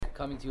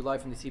coming to you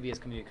live from the CBS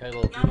Community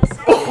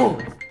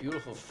Cholent.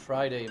 Beautiful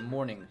Friday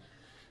morning.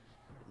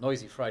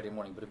 Noisy Friday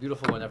morning, but a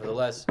beautiful one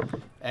nevertheless.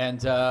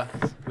 And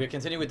we're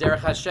continuing with Derech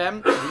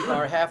Hashem. We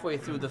are halfway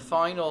through the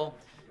final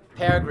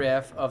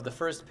paragraph of the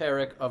first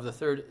parak of the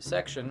third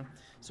section.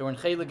 So we're in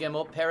Cholent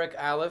Gimel, Parak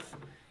Aleph,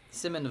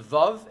 Siman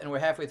Vav, and we're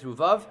halfway through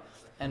Vav.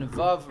 And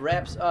Vav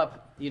wraps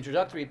up the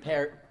introductory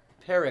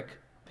parak,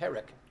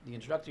 the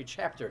introductory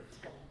chapter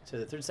to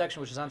the third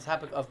section, which is on the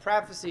topic of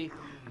prophecy,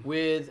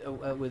 with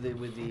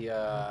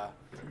a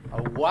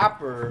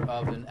whopper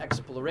of an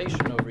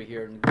exploration over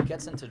here, and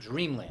gets into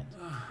dreamland.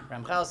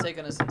 Ramchal is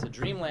taking us into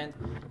dreamland,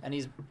 and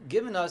he's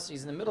in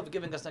the middle of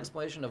giving us an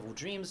explanation of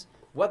dreams,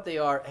 what they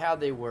are, how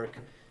they work,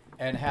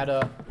 and how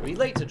to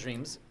relate to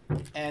dreams.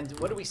 And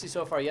what did we see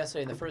so far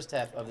yesterday in the first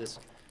half of this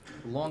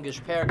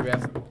longish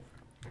paragraph?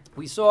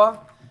 We saw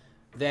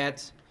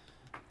that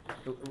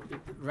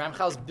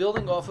Ramchal's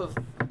building off of,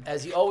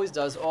 as he always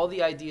does, all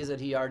the ideas that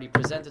he already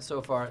presented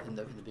so far in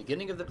the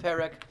beginning of the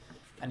parak,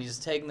 and he's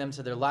just taking them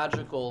to their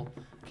logical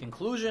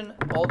conclusion,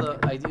 all the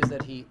ideas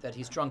that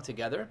he strung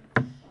together.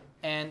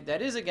 And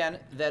that is, again,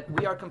 that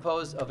we are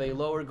composed of a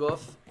lower guf,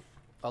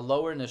 a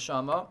lower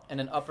neshama, and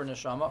an upper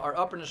neshama. Our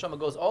upper neshama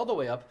goes all the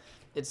way up.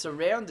 It's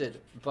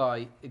surrounded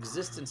by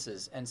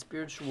existences and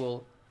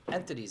spiritual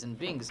entities and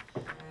beings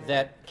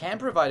that can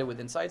provide it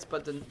with insights,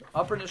 but the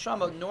upper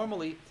neshama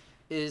normally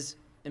is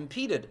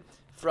impeded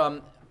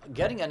from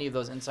getting any of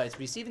those insights,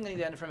 receiving any of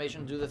that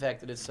information due to the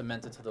fact that it's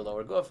cemented to the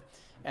lower guf,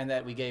 and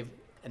that we gave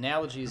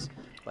analogies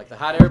like the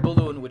hot air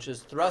balloon, which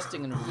is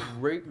thrusting and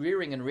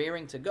rearing and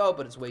rearing to go,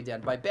 but it's weighed down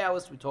by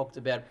ballast. We talked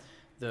about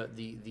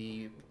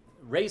the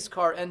race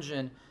car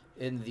engine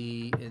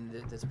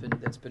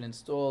that's been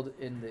installed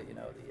in the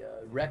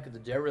wreck of the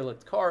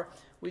derelict car.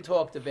 We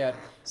talked about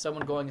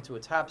someone going into a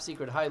top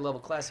secret, high level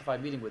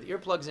classified meeting with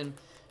earplugs in.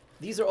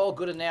 These are all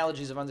good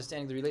analogies of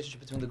understanding the relationship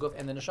between the guf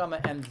and the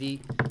neshama, and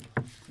the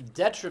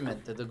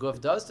detriment that the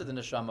guf does to the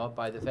neshama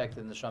by the fact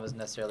that the neshama is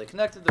necessarily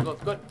connected to the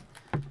guf. Good.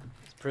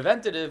 It's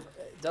preventative.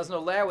 It doesn't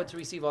allow it to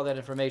receive all that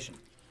information.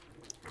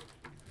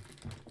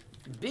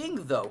 Being,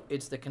 though,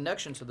 it's the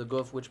connection to the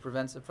guf which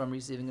prevents it from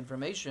receiving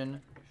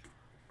information,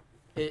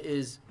 it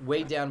is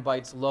weighed down by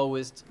its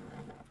lowest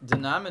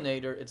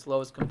denominator, its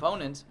lowest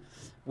component.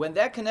 When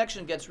that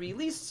connection gets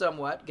released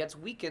somewhat, gets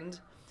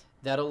weakened,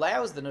 that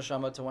allows the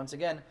neshama to once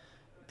again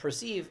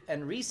perceive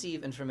and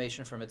receive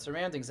information from its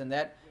surroundings, and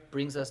that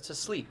brings us to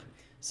sleep.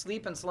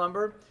 Sleep and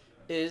slumber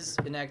is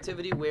an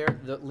activity where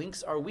the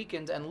links are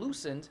weakened and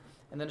loosened,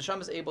 and the neshama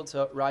is able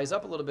to rise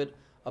up a little bit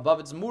above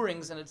its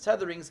moorings and its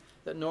tetherings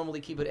that normally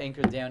keep it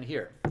anchored down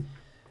here.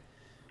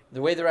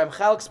 The way the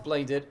Ramchal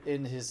explained it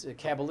in his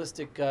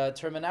Kabbalistic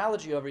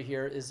terminology over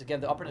here is,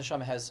 again, the upper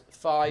neshama has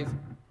 5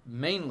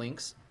 main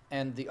links,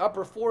 and the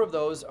upper 4 of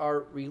those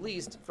are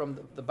released from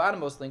the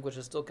bottommost link, which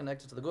is still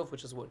connected to the guf,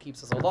 which is what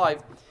keeps us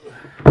alive,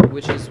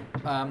 which is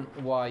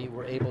why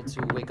we're able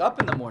to wake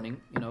up in the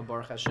morning,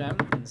 Baruch Hashem,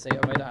 and say,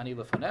 Ani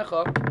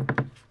lefanecha.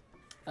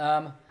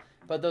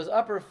 But those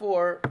upper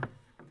 4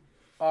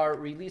 are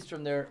released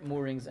from their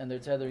moorings and their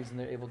tetherings, and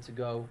they're able to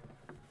go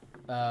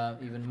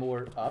even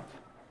more up.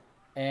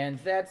 And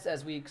that's,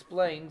 as we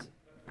explained,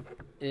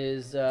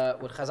 is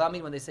what Chazal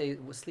mean when they say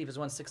sleep is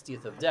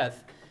 1/60th of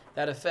death.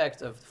 That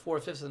effect of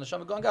 4/5 of the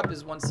neshama going up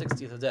is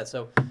 1/60th of death.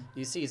 So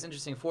you see, it's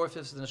interesting.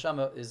 4/5 of the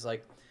neshama is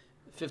like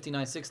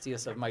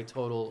 59/60th of my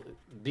total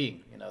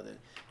being.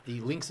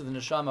 The links of the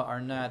neshama are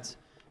not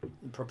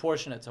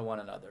proportionate to one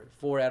another.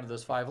 4 out of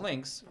those 5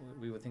 links,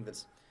 we would think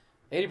that's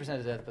 80%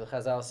 of death, but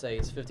Chazal say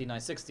it's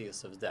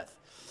 59/60th of death.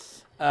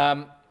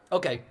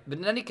 Okay, but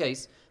in any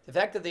case, the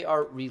fact that they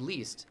are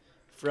released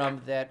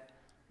from that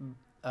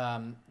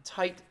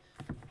tight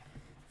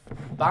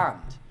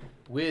bond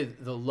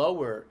with the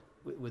lower,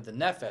 with the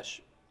nefesh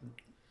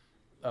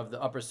of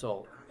the upper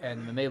soul,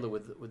 and memela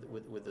with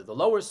the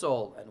lower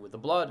soul, and with the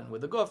blood, and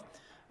with the guf,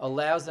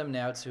 allows them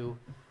now to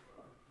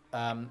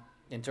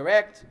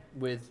interact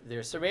with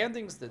their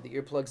surroundings. The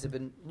earplugs have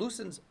been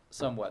loosened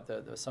somewhat.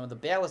 Some of the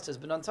ballast has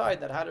been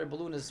untied. That hot air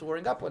balloon is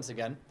soaring up once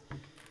again.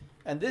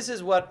 And this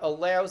is what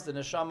allows the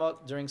neshama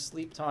during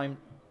sleep time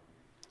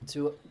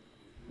to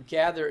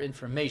gather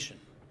information.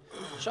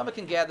 Neshama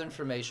can gather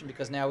information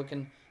because now it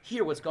can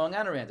hear what's going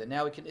on around it.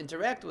 Now it can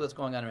interact with what's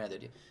going on around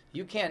it.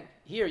 You can't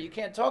hear, you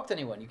can't talk to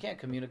anyone, you can't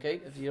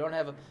communicate if you don't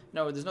have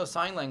there's no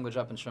sign language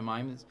up in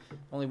Shemaim. It's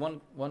only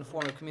one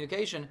form of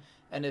communication.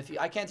 And if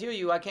I can't hear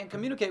you, I can't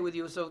communicate with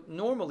you. So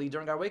normally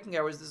during our waking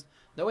hours, there's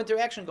no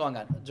interaction going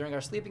on. During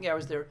our sleeping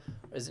hours, there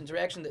is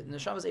interaction that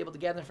Neshama is able to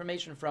gather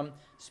information from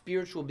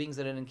spiritual beings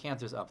that it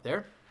encounters up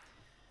there.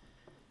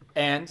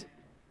 And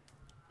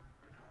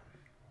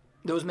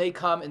those may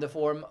come in the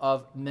form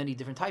of many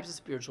different types of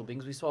spiritual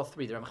beings. We saw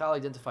 3. The Ramchal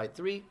identified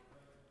 3,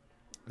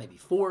 maybe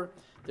 4.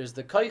 There's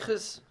the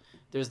Koiches,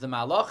 there's the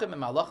Malachim,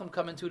 and Malachim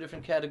come in 2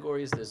 different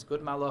categories. There's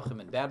good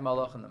Malachim and bad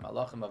Malachim. The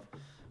Malachim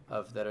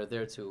of that are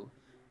there to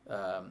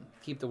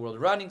keep the world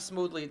running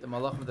smoothly, the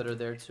Malachim that are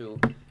there to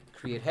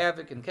create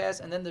havoc and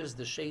chaos, and then there's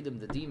the Shadim,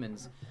 the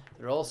demons,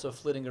 that are also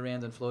flitting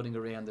around and floating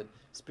around, the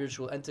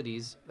spiritual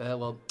entities.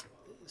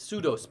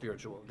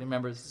 pseudo-spiritual.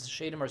 Remember,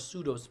 Shadim are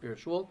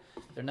pseudo-spiritual.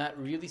 They're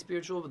not really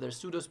spiritual, but they're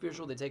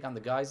pseudo-spiritual. They take on the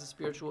guise of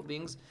spiritual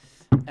beings.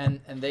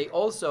 And they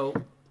also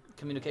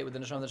communicate with the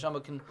neshama. The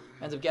neshama can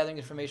end up gathering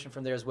information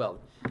from there as well.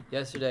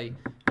 Yesterday,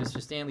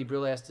 Mr. Stanley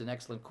Brill asked an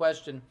excellent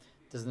question.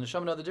 Does the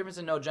neshama know the difference?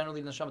 And no,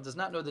 generally the neshama does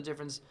not know the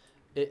difference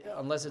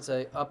unless it's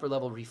a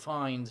upper-level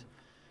refined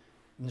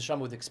neshama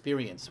with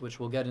experience, which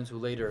we'll get into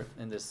later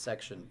in this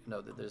section.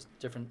 That there's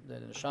different, the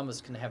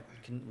neshamas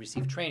can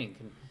receive training,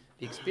 can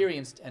be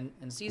experienced and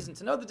seasoned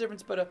to know the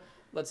difference, but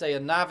let's say a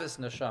novice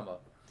neshama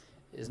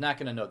is not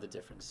going to know the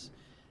difference.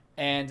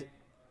 And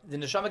the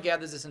neshama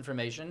gathers this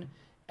information,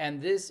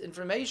 and this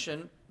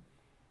information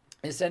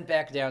is sent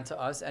back down to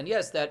us, and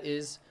yes, that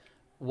is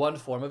one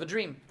form of a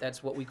dream.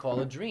 That's what we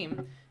call a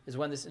dream, is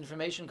when this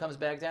information comes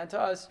back down to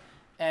us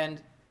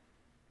and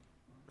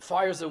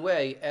fires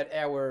away at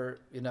our,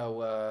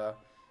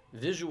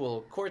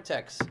 visual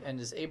cortex and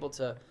is able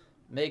to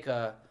make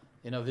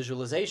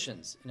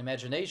visualizations and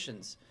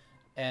imaginations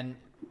and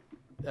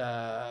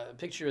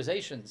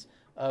picturizations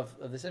of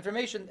this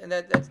information, and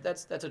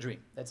that's a dream.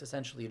 That's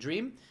essentially a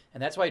dream,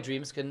 and that's why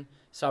dreams can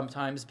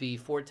sometimes be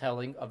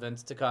foretelling of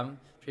events to come.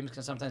 Dreams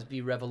can sometimes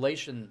be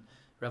revelations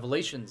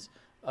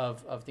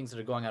of things that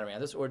are going on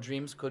around us, or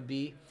dreams could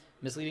be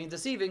misleading and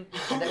deceiving,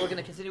 and that we're going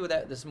to continue with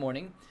that this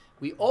morning.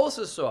 We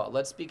also saw,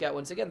 let's speak out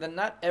once again, that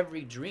not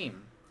every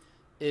dream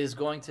is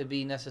going to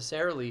be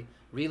necessarily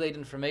relayed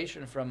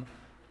information from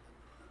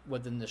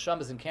what the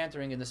neshama is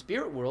encountering in the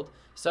spirit world.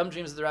 Some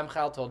dreams that the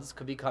Ramchal told us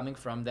could be coming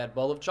from that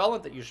bowl of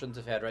cholent that you shouldn't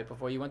have had right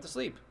before you went to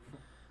sleep.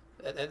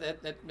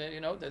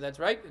 That's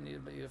right.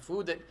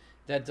 Food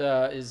that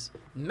is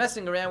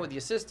messing around with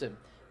your system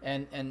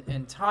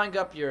and tying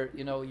up your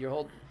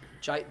whole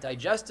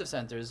digestive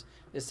centers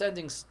is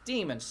sending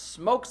steam and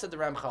smokes at the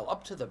Ramchal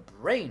up to the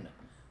brain,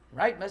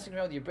 right? Messing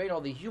around with your brain, all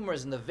the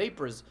humors and the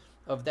vapors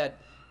of that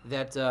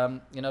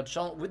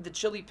cholent with the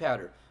chili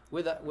powder,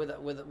 with the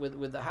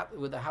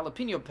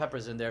jalapeno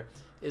peppers in there,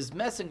 is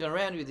messing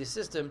around with your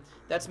system.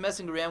 That's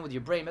messing around with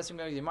your brain, messing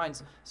around with your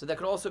minds. So that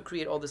could also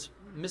create all this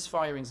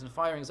misfirings and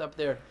firings up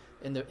there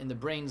in the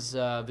brain's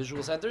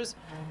visual centers.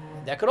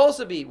 That could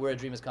also be where a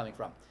dream is coming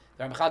from.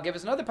 The Ramchal gave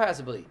us another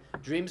possibility.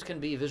 Dreams can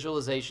be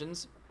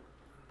visualizations,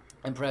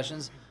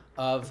 impressions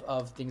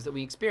of things that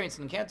we experienced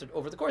and encountered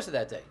over the course of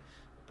that day.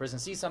 A person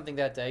sees something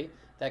that day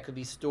that could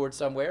be stored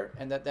somewhere,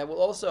 and that will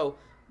also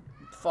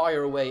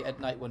fire away at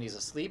night when he's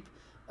asleep.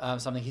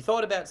 Something he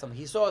thought about, something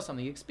he saw,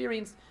 something he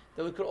experienced,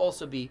 that it could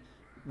also be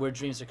where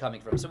dreams are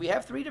coming from. So we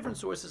have three different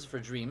sources for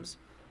dreams,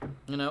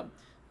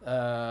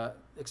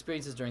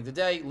 experiences during the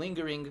day,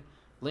 lingering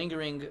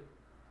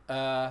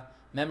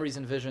memories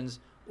and visions,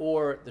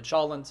 or the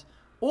cholent,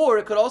 or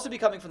it could also be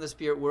coming from the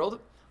spirit world,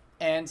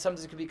 and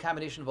sometimes it could be a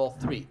combination of all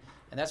three.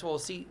 And that's what we'll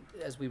see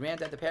as we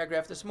rant at the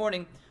paragraph this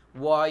morning,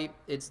 why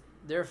it's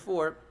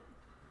therefore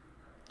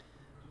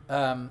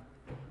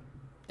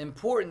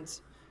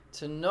important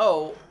to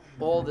know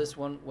all this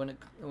when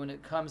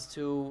it comes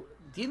to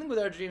dealing with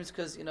our dreams,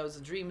 because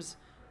the dreams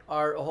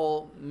are a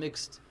whole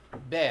mixed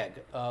bag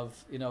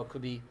of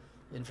could be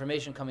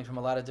information coming from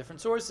a lot of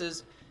different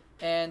sources,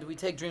 and we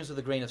take dreams with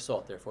a grain of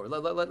salt. Therefore,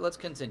 let's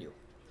continue.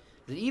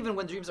 That even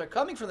when dreams are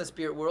coming from the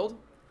spirit world,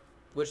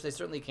 which they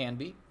certainly can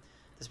be,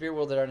 the spirit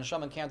world that our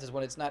neshama encounters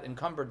when it's not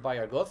encumbered by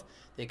our guf,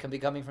 they can be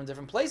coming from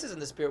different places in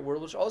the spirit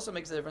world, which also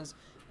makes a difference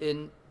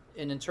in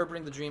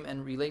interpreting the dream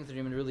and relaying the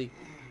dream and really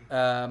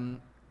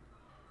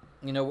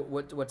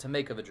what to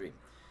make of a dream.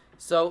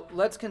 So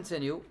let's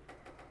continue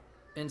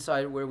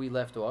inside where we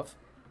left off.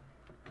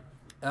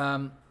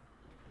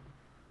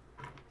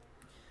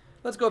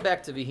 Let's go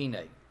back to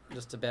Vihine,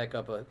 just to back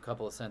up a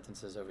couple of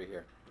sentences over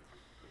here.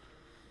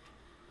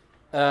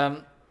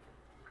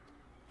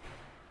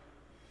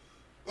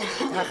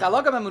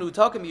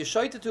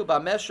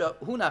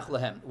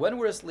 When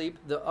we're asleep,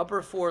 the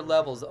upper four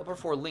levels, the upper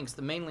four links,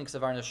 the main links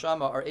of our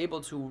neshama are able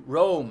to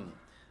roam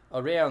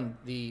around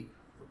the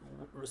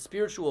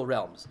spiritual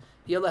realms.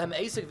 They're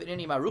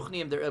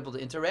able to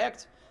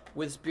interact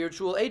with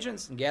spiritual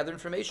agents and gather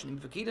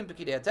information.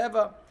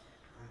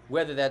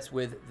 Whether that's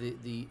with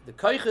the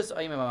koiches,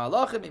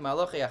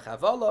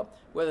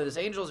 whether it's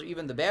angels or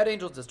even the bad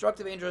angels,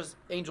 destructive angels,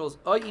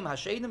 or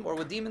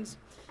with demons.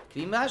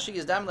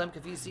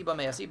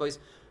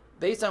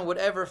 Based on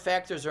whatever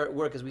factors are at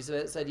work, as we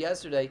said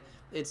yesterday,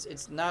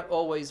 it's not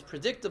always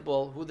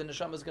predictable who the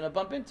neshama is going to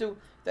bump into.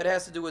 That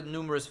has to do with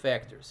numerous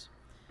factors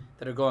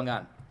that are going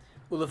on.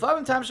 And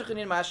sometimes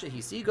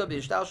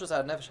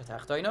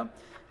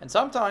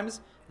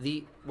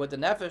what the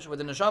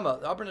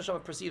neshama, the upper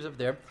neshama perceives up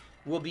there,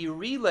 will be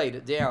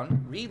relayed down to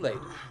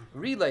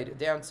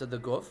the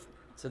guf,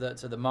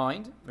 to the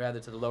mind, rather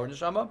to the lower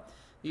neshama.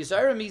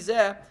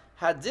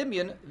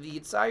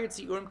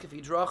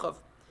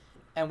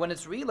 And when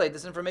it's relayed,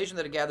 this information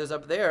that it gathers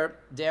up there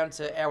down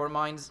to our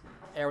minds,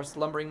 our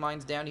slumbering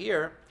minds down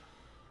here,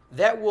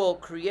 that will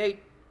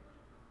create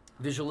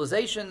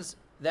visualizations,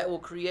 that will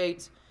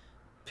create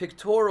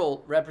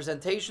pictorial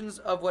representations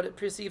of what it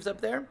perceives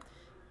up there,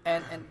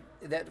 and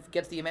that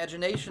gets the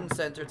imagination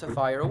center to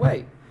fire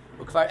away.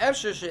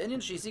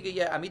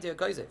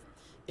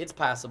 It's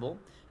possible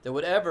that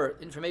whatever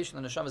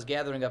information the neshama is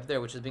gathering up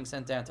there, which is being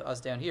sent down to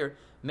us down here,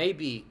 may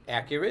be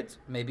accurate,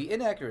 may be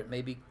inaccurate,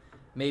 may be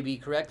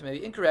correct, may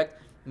be incorrect,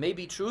 may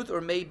be truth,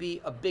 or may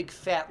be a big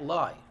fat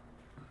lie.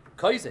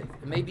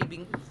 It may be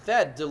being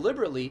fed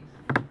deliberately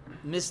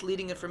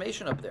misleading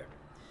information up there.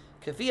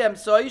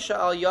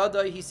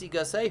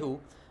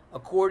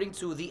 According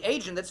to the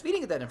agent that's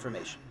feeding it that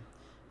information.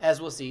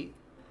 As we'll see,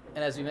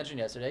 and as we mentioned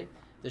yesterday,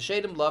 the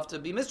Shadim love to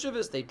be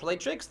mischievous. They play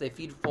tricks. They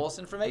feed false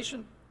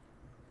information.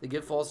 They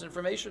give false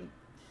information.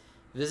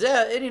 The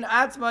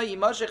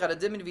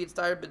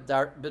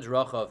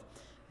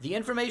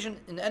information,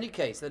 in any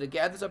case, that it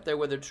gathers up there,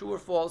 whether true or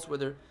false,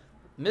 whether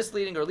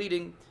misleading or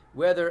leading,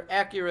 whether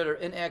accurate or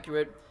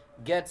inaccurate,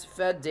 gets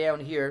fed down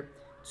here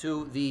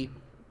to the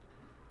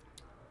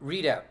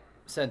readout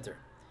center.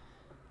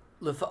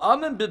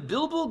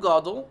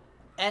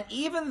 And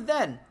even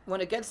then,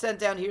 when it gets sent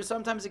down here,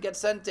 sometimes it gets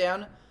sent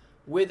down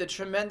with a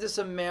tremendous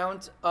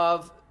amount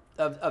of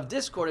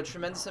discord, a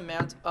tremendous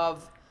amount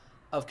of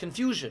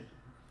confusion.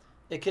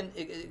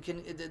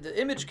 The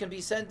image can be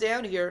sent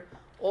down here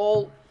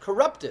all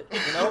corrupted,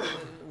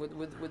 with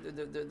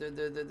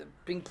the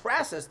being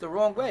processed the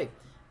wrong way.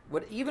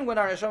 Even when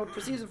our neshama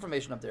perceives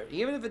information up there,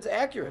 even if it's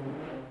accurate,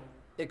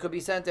 it could be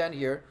sent down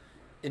here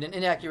in an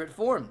inaccurate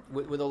form,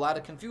 with a lot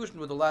of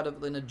confusion,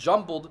 in a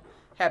jumbled,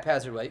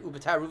 haphazard way,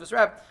 with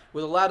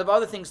a lot of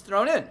other things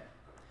thrown in.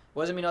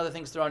 What does it mean, other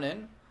things thrown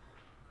in?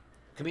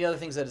 It could be other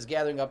things that is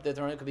gathering up there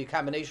thrown in. It could be a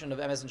combination of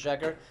MS and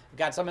Sheker.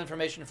 Got some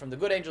information from the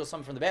good angels,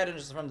 some from the bad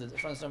angels,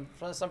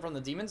 some from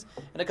the demons,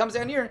 and it comes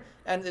down here,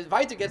 and the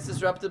Vita gets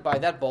disrupted by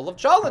that bowl of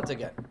Cholent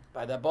again.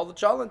 By that bowl of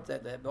Cholent,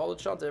 that bowl of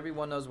Cholent.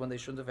 Everyone knows when they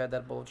shouldn't have had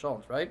that bowl of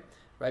Cholent, right?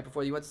 Right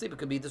before you went to sleep, it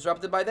could be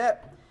disrupted by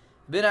that.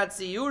 From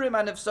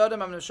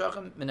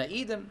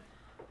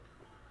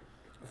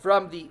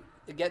the,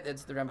 again,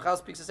 it's the Ramchal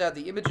speaks us out,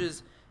 the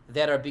images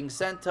that are being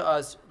sent to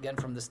us, again,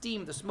 from the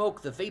steam, the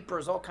smoke, the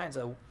vapors, all kinds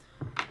of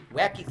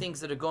wacky things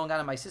that are going on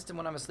in my system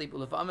when I'm asleep.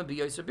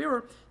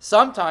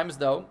 Sometimes,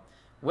 though,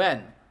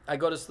 when I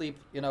go to sleep,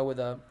 with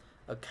a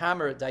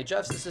calmer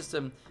digestive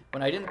system,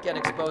 when I didn't get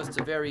exposed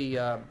to very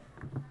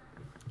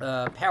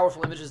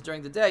powerful images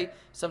during the day,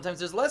 sometimes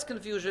there's less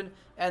confusion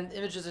and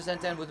images are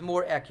sent down with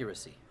more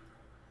accuracy.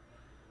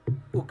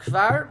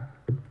 Ukvar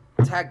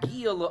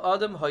tagia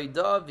lo'adam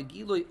hoida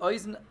v'giloi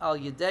oizen al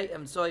yedei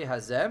emsoi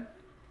hazeh.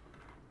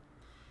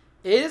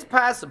 It is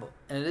possible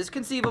and it is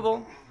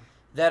conceivable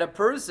that a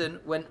person,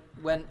 when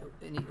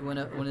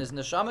his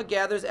neshama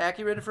gathers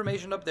accurate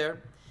information up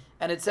there,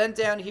 and it's sent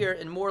down here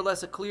in more or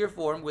less a clear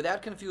form,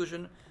 without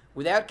confusion,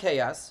 without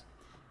chaos,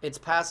 it's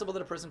possible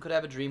that a person could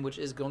have a dream which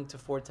is going to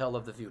foretell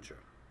of the future.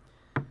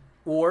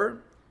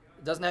 Or,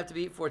 it doesn't have to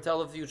be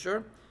foretell of the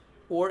future,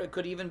 or it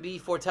could even be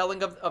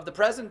foretelling of the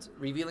present,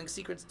 revealing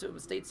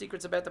state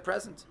secrets about the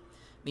present.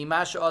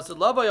 Mimasha asud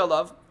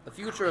lavayalav, a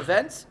future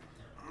event,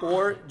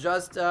 or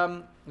just,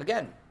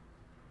 again,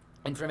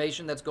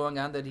 information that's going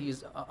on that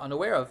he's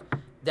unaware of.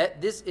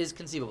 That this is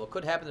conceivable. It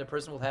could happen that a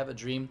person will have a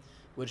dream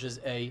which is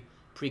a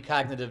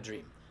precognitive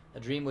dream, a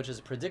dream which is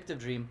a predictive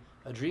dream,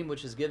 a dream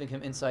which is giving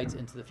him insights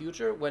into the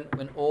future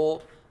when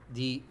all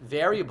the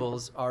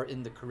variables are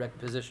in the correct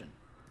position.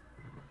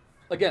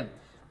 Again,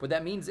 what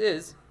that means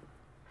is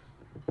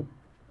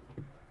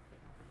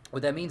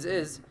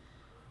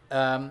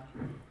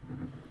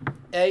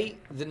A,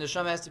 the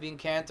neshama has to be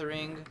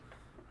encountering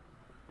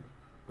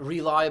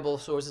reliable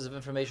sources of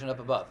information up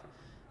above.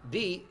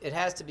 B, it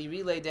has to be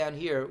relayed down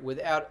here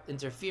without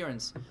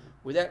interference,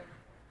 without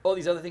all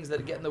these other things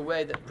that get in the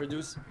way that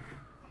produce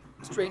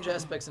strange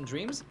aspects in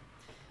dreams.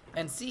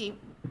 And C,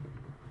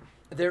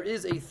 there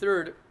is a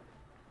third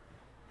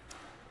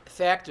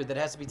factor that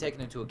has to be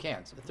taken into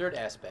account, a third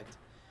aspect,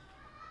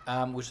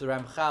 which the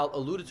Ramchal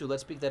alluded to.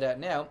 Let's speak that out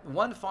now.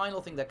 One final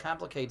thing that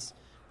complicates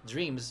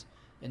dreams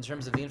in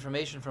terms of the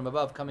information from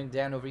above coming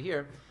down over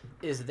here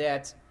is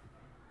that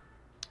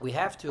we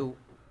have to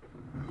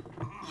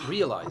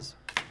realize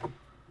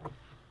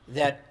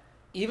that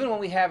even when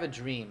we have a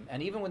dream,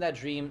 and even when that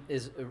dream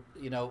is,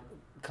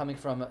 coming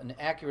from an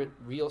accurate,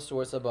 real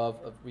source above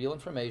of real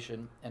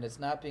information, and it's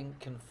not being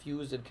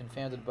confused and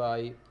confounded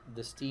by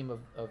the steam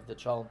of the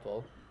Cholent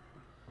bowl,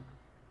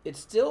 it's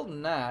still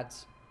not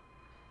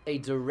a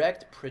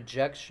direct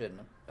projection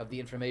of the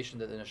information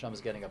that the neshama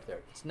is getting up there.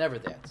 It's never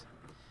that.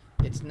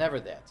 It's never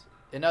that.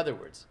 In other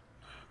words,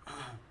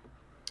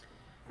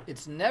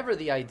 it's never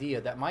the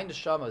idea that my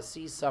neshama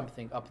sees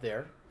something up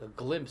there, a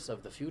glimpse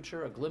of the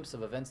future, a glimpse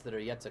of events that are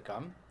yet to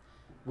come,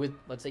 with,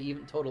 let's say,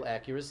 even total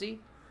accuracy,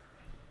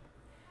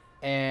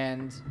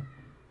 and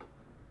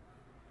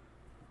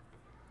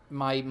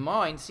my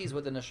mind sees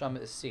what the neshama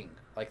is seeing,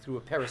 like through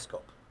a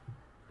periscope.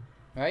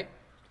 Right?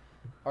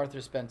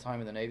 Arthur spent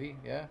time in the Navy,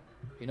 yeah?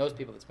 He knows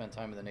people that spend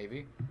time in the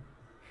Navy.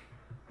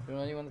 You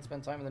know anyone that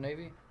spent time in the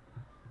Navy?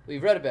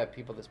 We've read about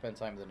people that spend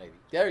time in the Navy.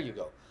 There you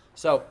go.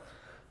 So,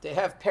 they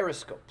have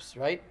periscopes,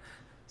 right?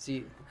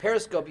 See,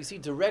 periscope, you see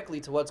directly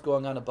to what's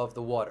going on above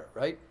the water,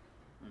 right?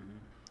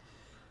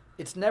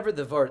 it's never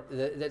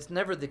that's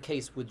never the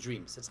case with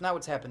dreams. It's not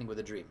what's happening with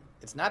a dream.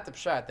 It's not the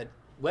pshat that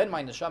when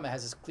my neshama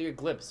has this clear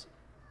glimpse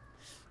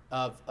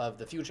of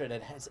the future and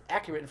it has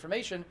accurate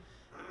information,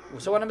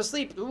 so when I'm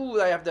asleep,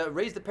 I have to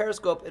raise the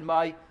periscope and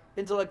my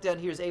intellect down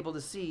here is able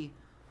to see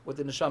what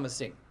the neshama is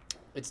seeing.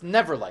 It's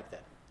never like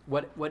that.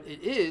 What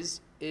it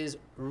is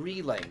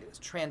relaying, it's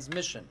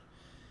transmission,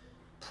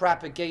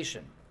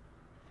 propagation.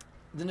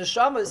 The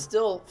neshama is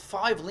still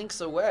 5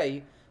 links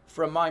away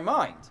from my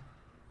mind.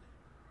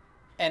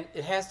 And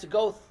it has to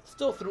go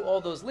still through all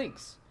those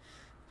links.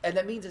 And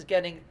that means it's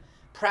getting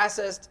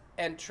processed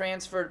and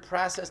transferred,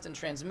 processed and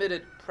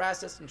transmitted,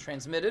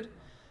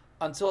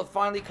 until it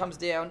finally comes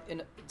down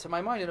to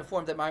my mind in a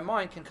form that my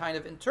mind can kind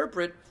of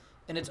interpret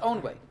in its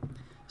own way.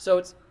 So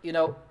it's,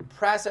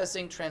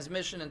 processing,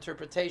 transmission,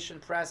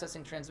 interpretation,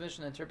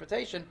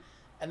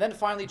 and then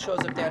finally it shows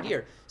up down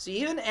here. So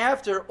even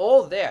after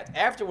all that,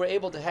 after we're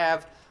able to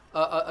have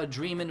a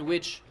dream in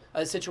which,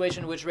 a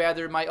situation in which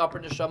rather my upper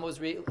neshama was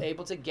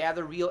able to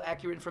gather real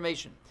accurate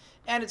information.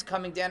 And it's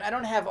coming down. I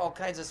don't have all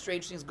kinds of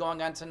strange things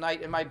going on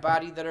tonight in my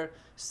body that are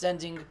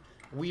sending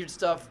weird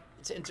stuff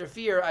to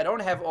interfere. I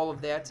don't have all of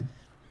that.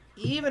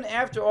 Even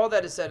after all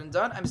that is said and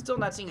done, I'm still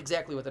not seeing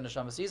exactly what the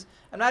neshama sees.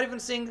 I'm not even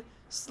seeing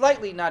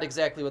slightly not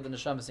exactly what the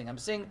neshama is seeing. I'm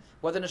seeing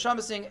what the neshama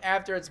is seeing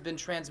after it's been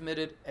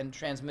transmitted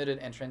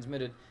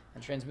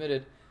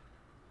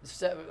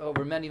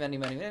over many, many,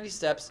 many, many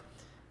steps.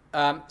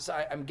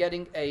 So I'm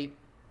getting a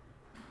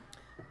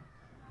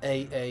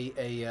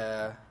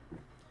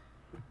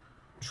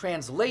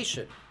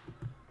translation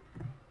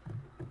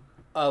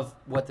of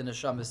what the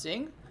neshama is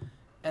seeing,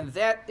 and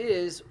that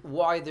is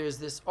why there's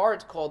this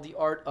art called the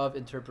art of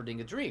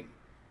interpreting a dream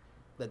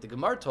that the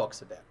Gemara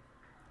talks about,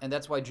 and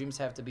that's why dreams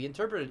have to be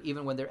interpreted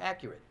even when they're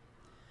accurate.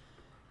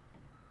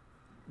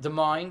 The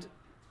mind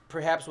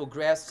perhaps will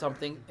grasp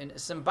something in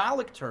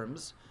symbolic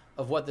terms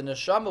of what the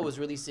neshama was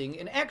really seeing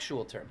in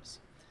actual terms.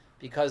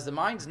 Because the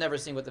mind's never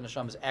seeing what the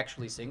neshama is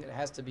actually seeing. It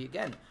has to be,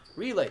 again,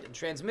 relayed and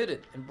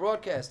transmitted and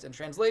broadcast and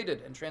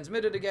translated and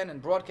transmitted again and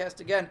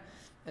broadcast again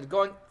and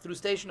going through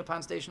station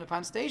upon station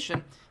upon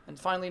station and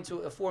finally into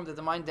a form that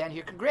the mind down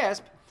here can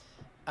grasp.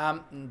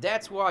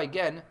 That's why,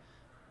 again,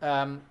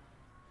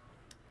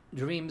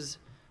 dreams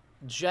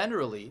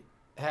generally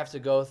have to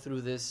go through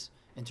this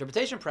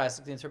interpretation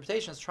process. The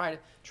interpretation is try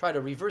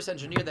to reverse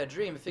engineer that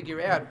dream and figure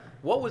out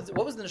what was the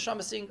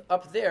neshama seeing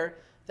up there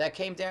that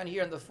came down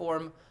here in the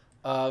form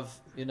of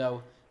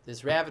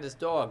this ravenous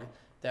dog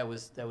that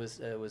was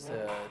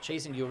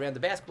chasing you around the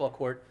basketball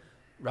court,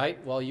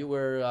 right? While you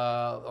were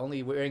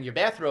only wearing your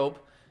bathrobe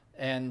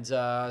and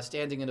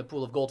standing in a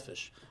pool of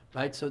goldfish,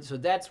 right? So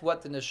that's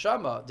what the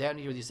neshama down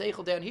here, the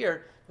seichel down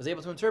here, was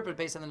able to interpret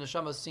based on the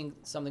neshama seeing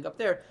something up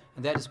there,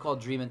 and that is called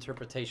dream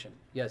interpretation.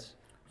 Yes.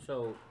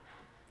 So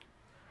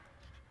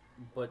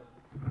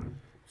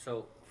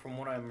from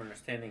what I'm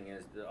understanding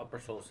is the upper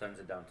soul sends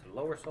it down to the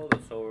lower soul.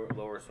 The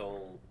lower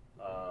soul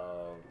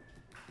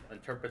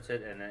interprets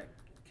it, and it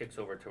kicks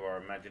over to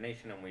our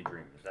imagination, and we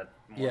dream. Is that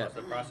more or less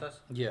the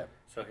process? Yeah.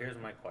 So here's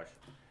my question: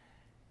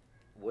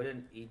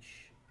 wouldn't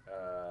each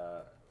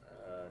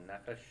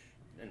nefesh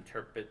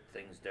interpret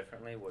things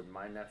differently? Would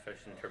my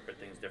nefesh interpret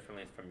things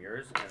differently from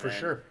yours?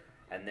 Sure.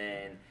 And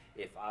then,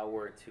 if I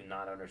were to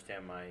not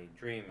understand my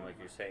dream, like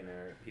you're saying,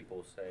 there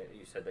people say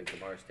you said the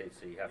Gemara states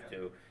that you have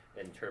to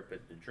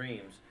interpret the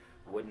dreams.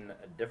 Wouldn't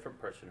a different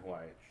person who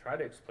I try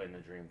to explain the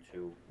dream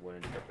to would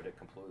interpret it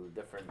completely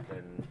different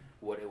than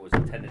what it was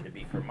intended to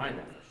be for my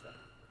nefesh then?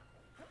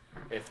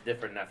 If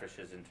different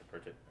nefeshes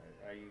interpret it.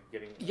 Are you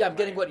getting... Yeah, I'm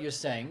getting what you're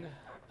saying.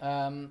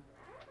 I'm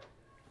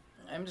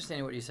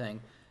understanding what you're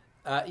saying.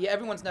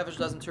 Everyone's nefesh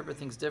does interpret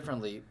things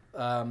differently.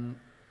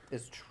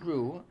 It's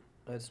true.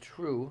 It's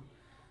true.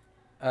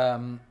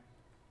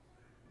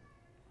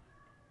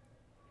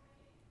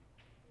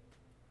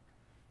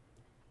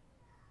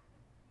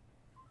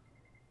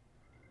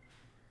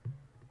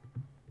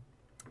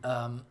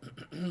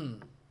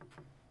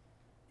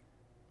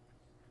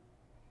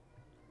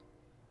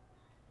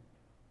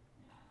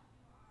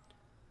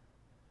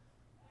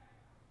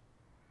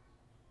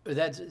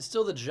 That's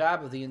still the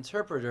job of the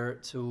interpreter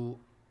to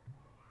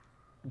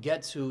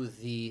get to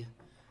the,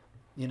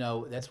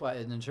 that's why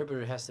an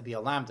interpreter has to be a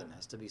lamdan,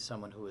 has to be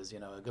someone who is,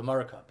 a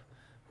Gemara cup,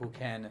 who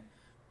can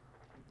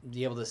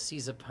be able to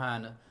seize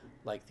upon,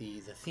 like, the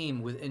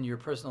theme within your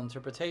personal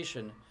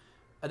interpretation.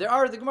 The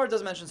Gemara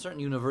does mention certain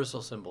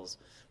universal symbols,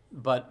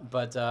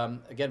 but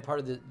again, part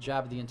of the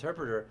job of the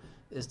interpreter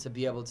is to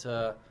be able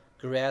to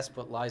grasp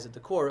what lies at the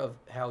core of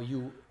how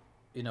your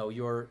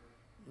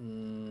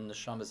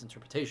neshama's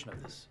interpretation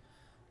of this.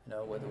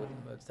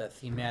 What's that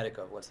thematic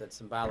of, what's that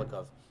symbolic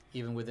of,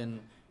 even within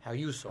how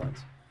you saw it.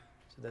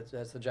 So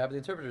that's the job of the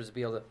interpreter, is to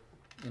be able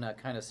to,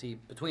 kind of see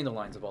between the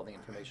lines of all the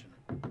information.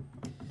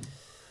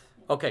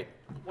 Okay.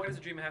 Why does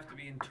the dream have to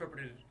be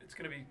interpreted? It's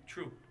going to be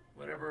true.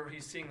 Whatever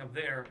he's seeing up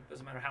there,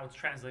 doesn't matter how it's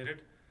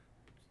translated,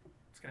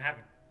 it's going to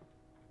happen.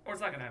 Or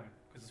it's not going to happen,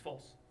 because it's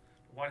false.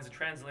 But why does the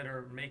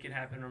translator make it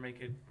happen or make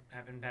it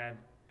happen bad?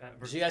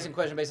 So you asking a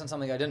question based on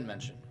something I didn't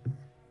mention.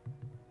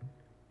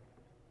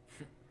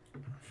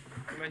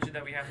 mentioned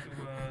that we have to.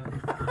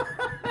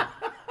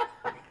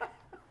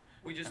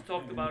 We just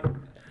talked about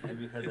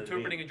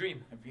interpreting a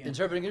dream.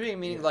 Interpreting a dream,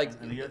 meaning like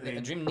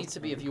a dream needs to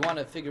be, if you want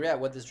to figure out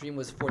what this dream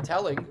was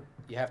foretelling,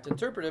 you have to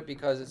interpret it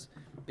because it's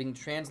being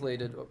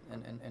translated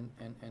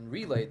and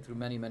relayed through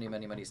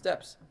many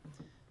steps.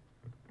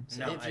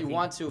 So if you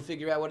want to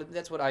figure out what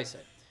that's what I say.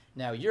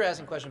 Now you're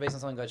asking a question based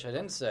on something which I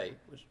didn't say,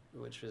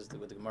 which is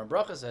what the Gemara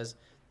Bracha says.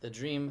 The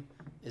dream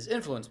is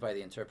influenced by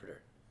the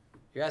interpreter.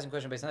 You're asking a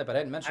question based on that, but I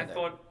didn't mention that.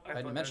 I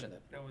didn't mention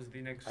that. That was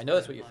the next. I know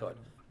that's what you thought,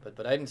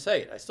 but I didn't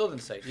say it. I still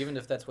didn't say it, even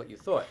if that's what you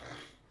thought.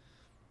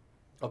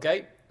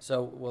 Okay,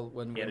 so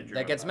when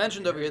that gets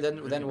mentioned over here,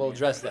 then we'll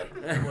address that.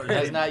 It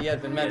has not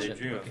yet been mentioned.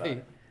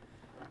 Okay.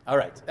 All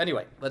right.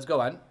 Anyway, let's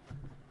go on.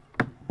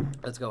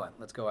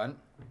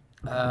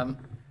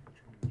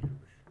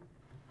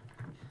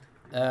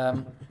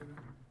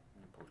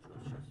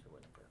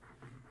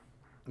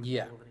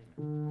 Yeah.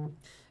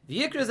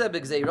 V'yikra zeh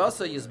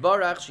b'gzeirasa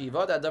yizbarach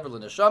sheyivad hadavar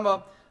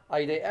l'neshama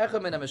ayidei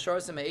echad min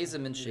ha'misharsim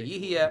ha'ezim min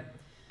sheyihiyeh.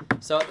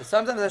 So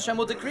sometimes Hashem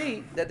will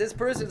decree that this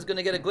person is going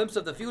to get a glimpse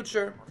of the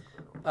future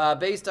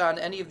based on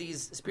any of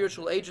these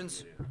spiritual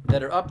agents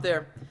that are up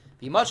there.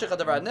 V'yimashech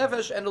hadavar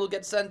nefesh, and it will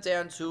get sent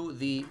down to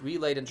the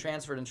relayed and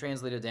transferred and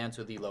translated down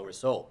to the lower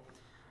soul,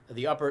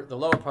 the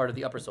lower part of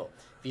the upper soul.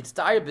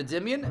 V'yitztayir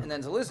b'dimyon, and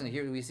then to listen,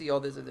 here we see all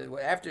this,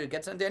 after it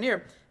gets sent down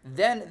here,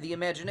 then the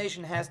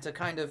imagination has to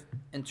kind of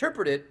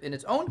interpret it in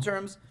its own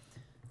terms,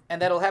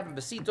 and that'll happen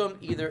b'situm,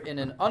 either in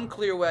an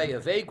unclear way, a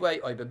vague way,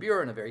 or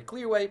b'bur, in a very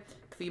clear way,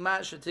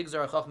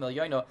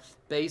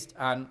 based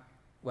on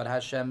what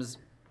Hashem's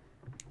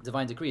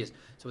divine decree is.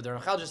 So the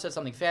Ramchal just said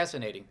something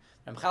fascinating.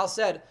 Ramchal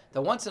said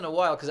that once in a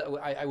while, because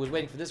I was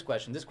waiting for this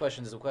question. This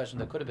question is a question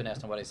that could have been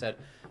asked on what I said.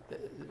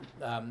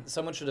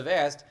 Someone should have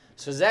asked,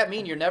 so does that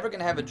mean you're never going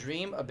to have a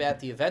dream about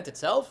the event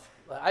itself?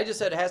 I just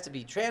said it has to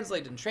be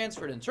translated and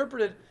transferred,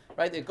 interpreted,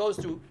 right? It goes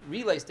through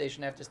relay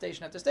station after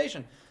station after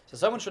station. So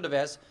someone should have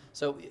asked,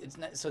 so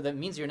that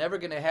means you're never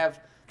going to have,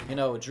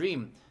 a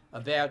dream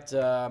about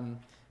Rahman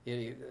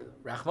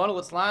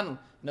al-Islam,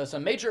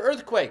 some major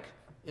earthquake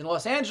in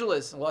Los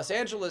Angeles,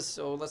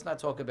 so let's not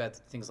talk about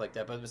things like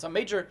that, but it's a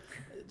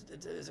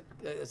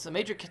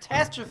major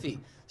catastrophe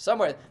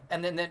somewhere,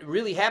 and then it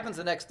really happens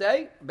the next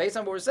day. Based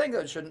on what we're saying,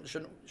 it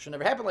should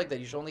never happen like that.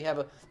 You should only have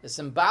a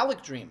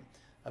symbolic dream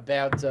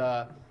about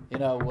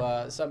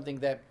something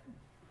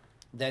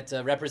that's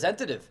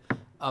representative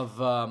of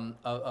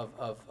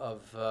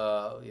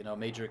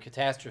major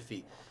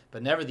catastrophe,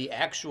 but never the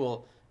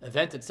actual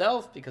event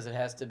itself, because it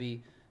has to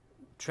be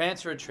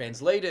transferred,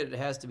 translated, it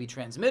has to be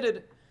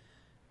transmitted.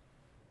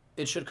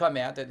 It should come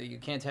out that you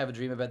can't have a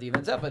dream about the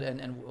event itself,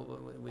 and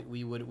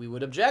we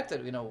would object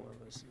that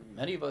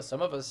many of us,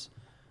 some of us,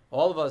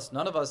 all of us,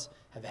 none of us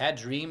have had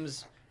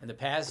dreams in the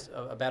past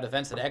about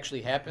events that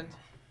actually happened.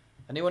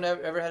 Anyone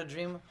ever had a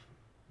dream?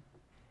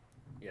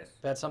 Yes.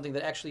 About something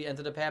that actually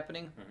ended up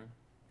happening?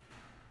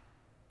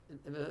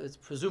 Mm-hmm. It's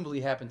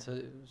presumably happened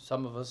to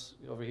some of us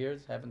over here.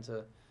 It's happened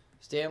to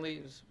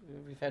Stanley.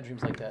 We've had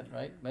dreams like that,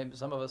 right? Maybe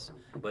some of us.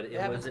 But it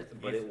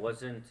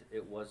wasn't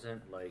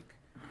like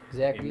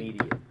exactly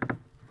immediate.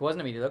 It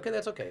wasn't immediate. Okay,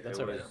 that's okay. That's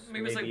all right.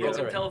 Maybe it's like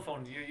broken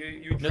telephone.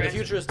 You no, the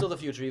future is still the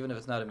future, even if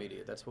it's not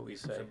immediate. That's what we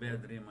say. It's a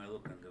bad dream. I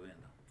look in the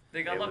window.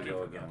 They got lucky.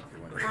 The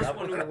first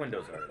one the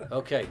windows are.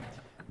 Okay,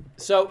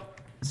 so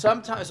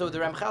sometimes, the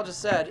Ramchal just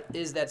said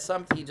is that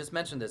he just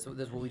mentioned this.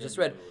 This is what we just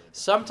read.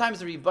 Sometimes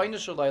the Rebbeinu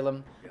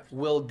Shalom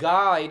will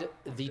guide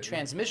the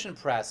transmission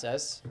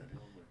process,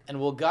 and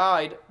will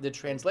guide the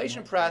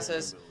translation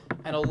process,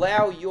 and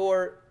allow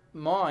your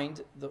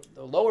mind, the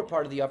lower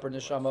part of the upper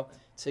neshama,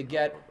 to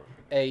get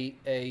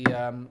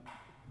an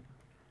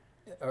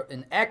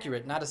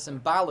accurate, not a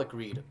symbolic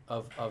read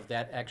of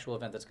that actual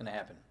event that's going to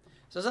happen.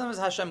 So sometimes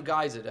Hashem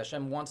guides it.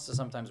 Hashem wants to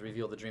sometimes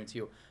reveal the dream to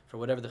you for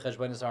whatever the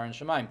cheshbonos are in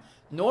Shemaim.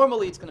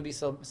 Normally, it's going to be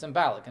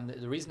symbolic, and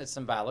the reason it's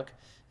symbolic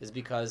is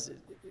because,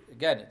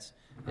 again,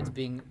 it's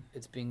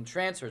being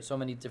transferred so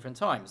many different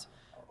times,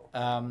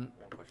 and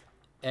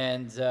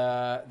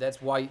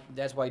that's why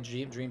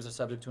dreams are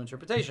subject to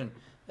interpretation,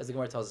 as the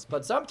Gemara tells us.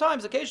 But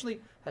sometimes,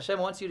 occasionally, Hashem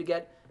wants you to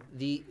get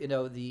the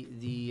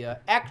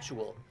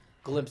actual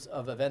glimpse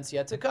of events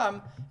yet to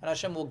come, and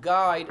Hashem will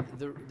guide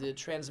the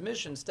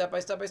transmission step by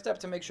step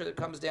to make sure that it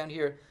comes down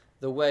here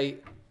the way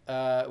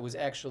it was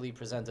actually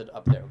presented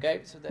up there.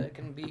 Okay, so that it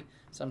can be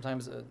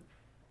sometimes a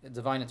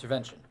divine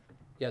intervention.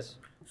 Yes.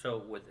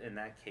 So, in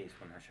that case,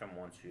 when Hashem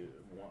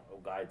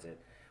guides it,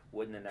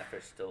 wouldn't the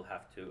nefesh still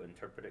have to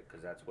interpret it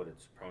because that's what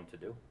it's prone to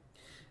do?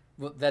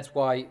 Well, that's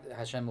why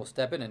Hashem will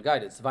step in and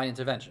guide it. It's divine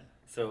intervention.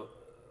 So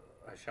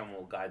Hashem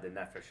will guide the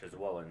nefesh as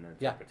well in the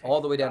interpretation. Yeah, all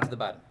the way down to the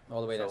bottom.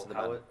 All the way down to the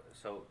bottom. bottom.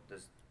 So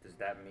does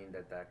that mean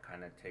that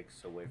kind of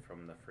takes away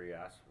from the free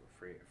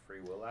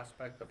will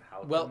aspect of how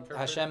to interpret? Well,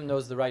 Hashem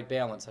knows the right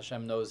balance.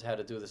 Hashem knows how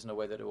to do this in a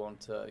way that it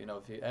won't,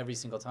 if every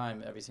single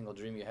time, every single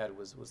dream you had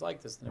was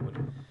like this, then it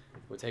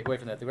would take away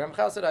from that. The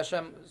Ramchal said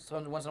Hashem,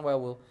 once in a while,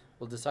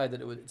 will decide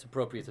that it's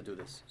appropriate to do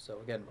this. So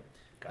again,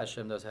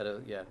 Hashem knows how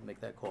to make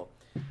that call.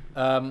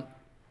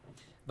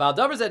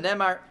 Valdavar zed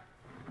nemar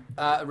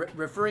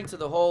referring to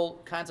the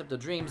whole concept of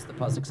dreams, the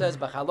pasuk says,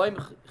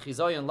 "B'chaloim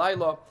chizoyon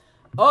laila,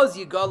 oz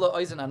yigala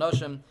oizen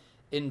anoshim."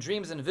 In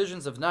dreams and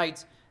visions of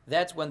night,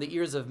 that's when the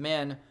ears of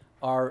man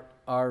are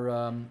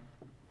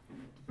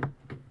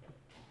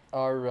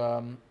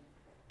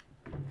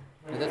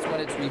that's when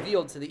it's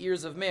revealed to the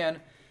ears of man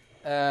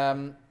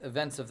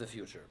events of the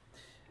future.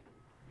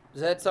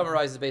 So that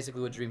summarizes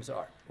basically what dreams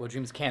are, what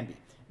dreams can be.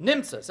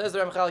 Nimtza, says the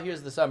Ramchal,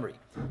 here's the summary.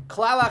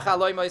 Klala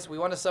chaloimos, we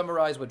want to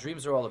summarize what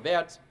dreams are all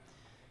about,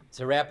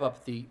 to wrap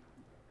up the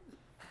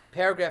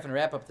paragraph and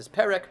wrap up this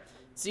perek.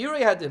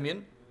 Tzirei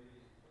hadimyon,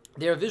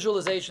 they are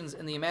visualizations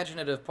in the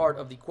imaginative part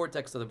of the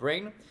cortex of the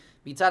brain.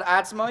 Mitzad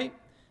atzmai,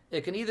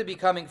 it can either be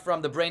coming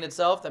from the brain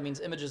itself, that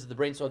means images that the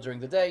brain saw during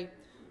the day,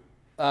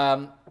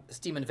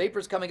 steam and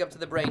vapors coming up to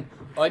the brain,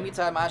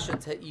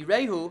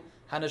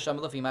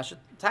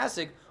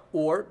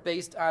 or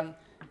based on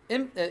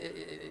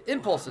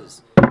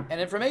impulses and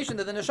information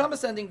that the neshama is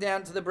sending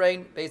down to the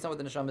brain based on what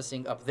the neshama is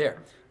seeing up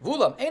there. When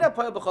the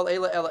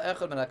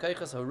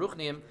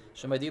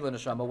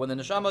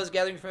neshama is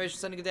gathering information,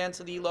 sending it down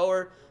to the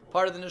lower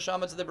part of the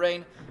neshama to the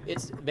brain,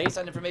 it's based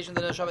on information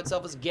that the neshama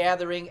itself is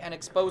gathering and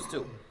exposed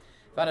to.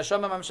 The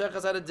neshama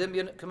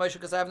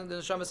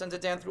sends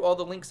it down through all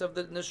the links of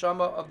the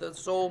neshama, of the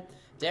soul,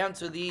 down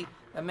to the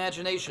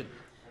imagination.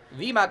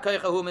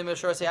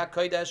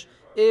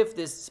 If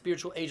this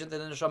spiritual agent that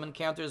the neshama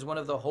encounters is one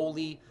of the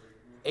holy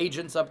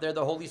agents up there,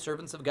 the holy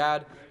servants of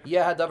God,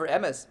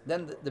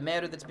 then the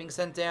matter that's being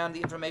sent down,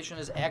 the information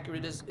is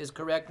accurate, is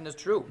correct, and is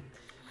true.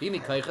 But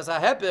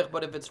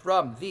if it's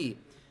from the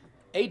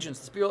agents,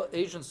 the spiritual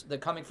agents that are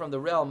coming from the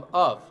realm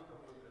of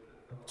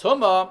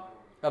Tumah,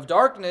 of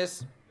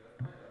darkness,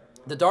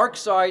 the dark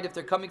side, if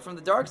they're coming from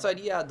the dark side,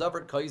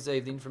 davar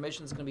koizev, the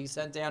information that's going to be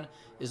sent down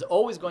is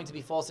always going to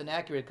be false and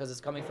accurate because it's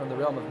coming from the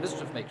realm of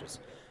mischief makers.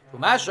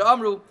 Umasha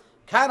amru,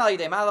 kana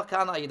yidei malach,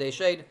 kana yidei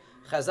shade.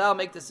 Chazal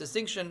make this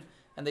distinction,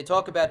 and they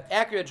talk about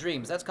accurate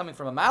dreams. That's coming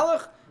from a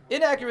malach.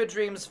 Inaccurate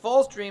dreams,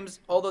 false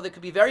dreams, although they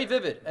could be very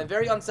vivid and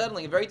very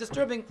unsettling and very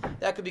disturbing,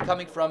 that could be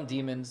coming from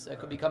demons, that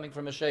could be coming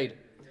from a shade.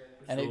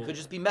 And it could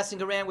just be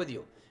messing around with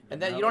you.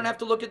 And then you don't have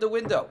to look at the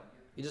window.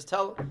 You just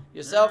tell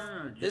yourself,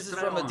 this is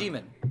from a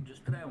demon.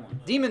 Just try one.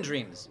 Demon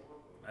dreams.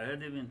 I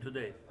had even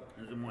today,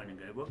 in the morning,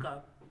 I woke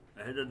up,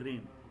 I had a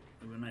dream.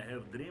 When I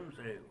have dreams,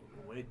 I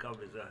wake up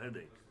with a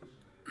headache.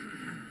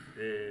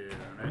 And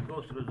I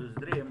go through this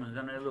dream, and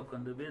then I look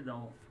on the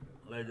window.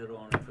 Later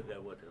on, I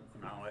forget what.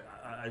 Now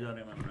I don't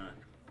remember that.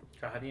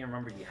 So how do you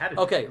remember you had it?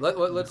 Okay, let's.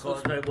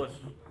 Because I was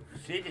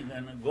sitting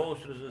and go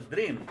through this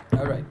dream.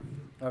 All right.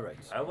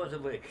 I was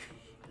awake.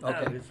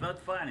 Okay. No, it's not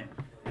funny.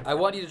 I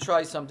want you to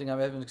try something. I'm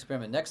having an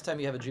experiment. Next time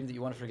you have a dream that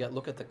you want to forget,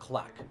 look at the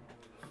clock.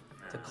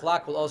 The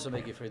clock will also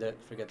make you forget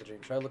the dream.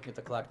 Try looking at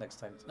the clock next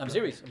time. I'm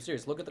serious.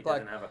 Look at the clock.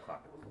 He doesn't have a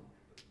clock.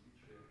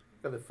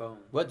 Look at the phone.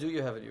 What do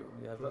you have in you?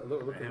 You have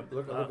Look at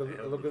the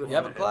phone. You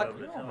have a clock?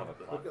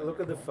 Look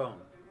at the phone.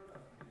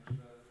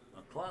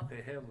 A clock I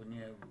have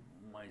near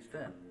my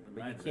stand.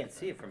 But you can't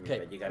see it from your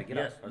Okay. bed. You got to get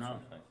Yes, up. That's no. what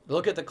I'm saying.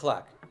 Look at the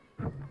clock.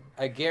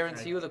 I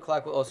guarantee you the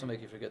clock will also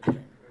make you forget the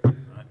dream.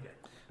 Okay.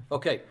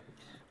 Okay,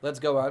 let's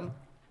go on.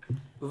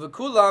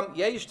 Uvekulam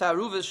yesh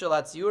taruvis shel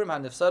atziurim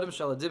hanifsadim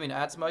shel adimin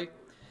atzmai.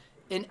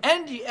 In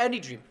any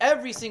dream,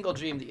 every single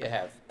dream that you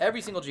have,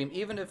 every single dream,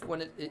 even if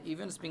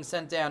it's being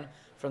sent down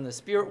from the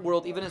spirit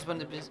world, even if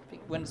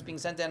when it's being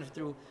sent down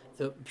through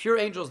the pure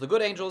angels, the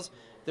good angels,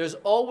 there's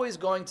always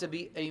going to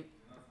be a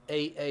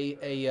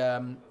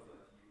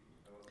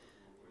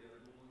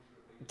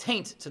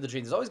taint to the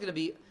dream. There's always going to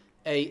be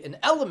an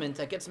element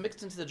that gets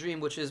mixed into the dream,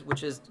 which is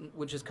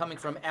coming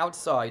from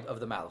outside of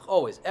the malach.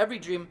 Always, every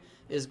dream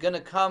is going to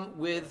come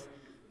with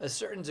a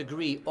certain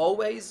degree,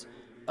 always,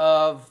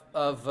 of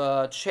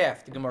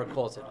chaff. The Gemara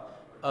calls it,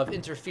 of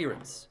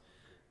interference.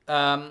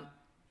 Here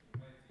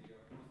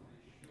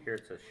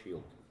it says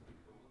shield,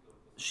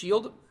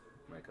 Shield.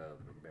 like a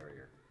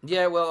barrier.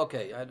 Yeah. Well.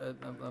 Okay.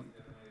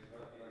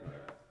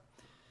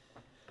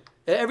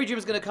 Every dream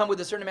is going to come with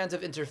a certain amount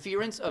of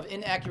interference, of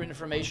inaccurate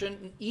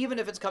information, even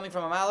if it's coming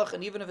from a malach,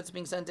 and even if it's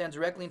being sent down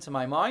directly into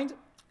my mind.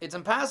 It's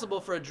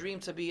impossible for a dream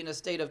to be in a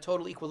state of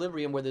total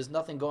equilibrium where there's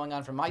nothing going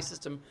on from my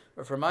system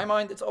or from my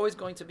mind. It's always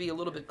going to be a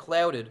little bit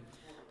clouded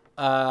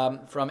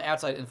from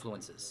outside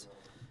influences.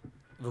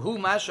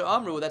 V'hu masha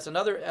amru, that's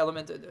another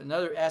element,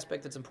 another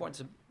aspect that's important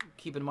to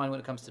keep in mind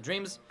when it comes to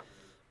dreams.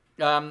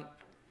 I'evsher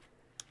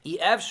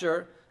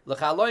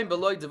l'chaloim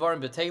beloy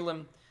devarim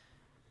b'teilim.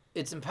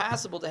 It's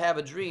impossible to have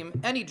a dream,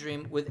 any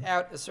dream,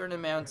 without a certain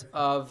amount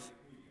of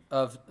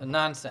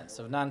nonsense,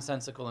 of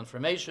nonsensical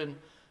information,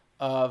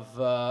 of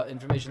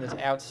information that's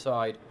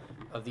outside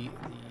of the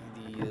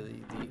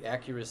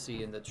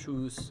accuracy and the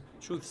truths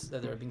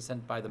that are being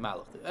sent by the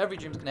malach. Every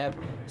dream is going to have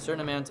a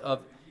certain amount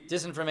of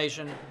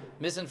disinformation,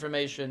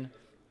 misinformation,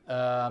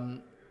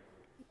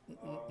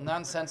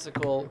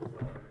 nonsensical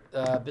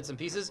bits and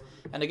pieces.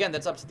 And again,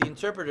 that's up to the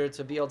interpreter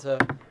to be able to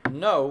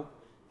know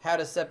how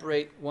to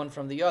separate one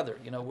from the other.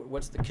 You know,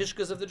 what's the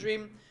kishkas of the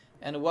dream,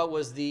 and what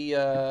was the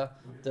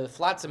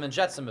flotsam and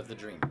jetsam of the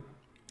dream.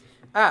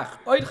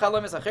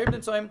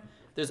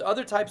 There's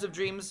other types of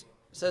dreams,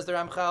 says the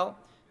Ramchal,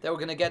 that we're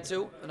going to get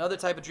to. Another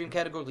type of dream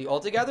category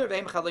altogether.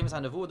 Those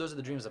are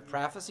the dreams of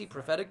prophecy,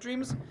 prophetic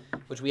dreams,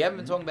 which we haven't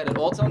been talking about at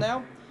all till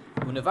now.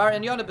 We'll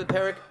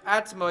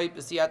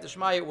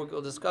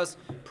discuss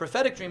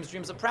prophetic dreams,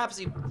 dreams of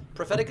prophecy,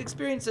 prophetic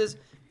experiences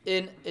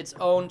in its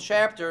own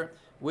chapter,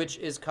 which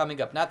is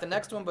coming up. Not the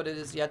next one, but it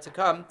is yet to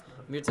come.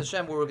 Mirz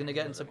Hashem, where we're going to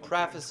get into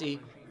prophecy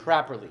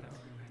properly.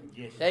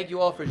 Yes. Thank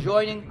you all for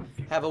joining.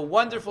 Have a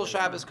wonderful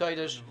Shabbos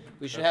Kodesh.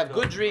 We should have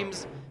good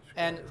dreams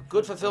and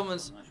good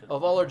fulfillments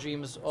of all our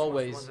dreams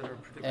always.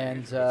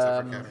 And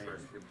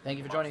thank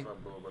you for joining.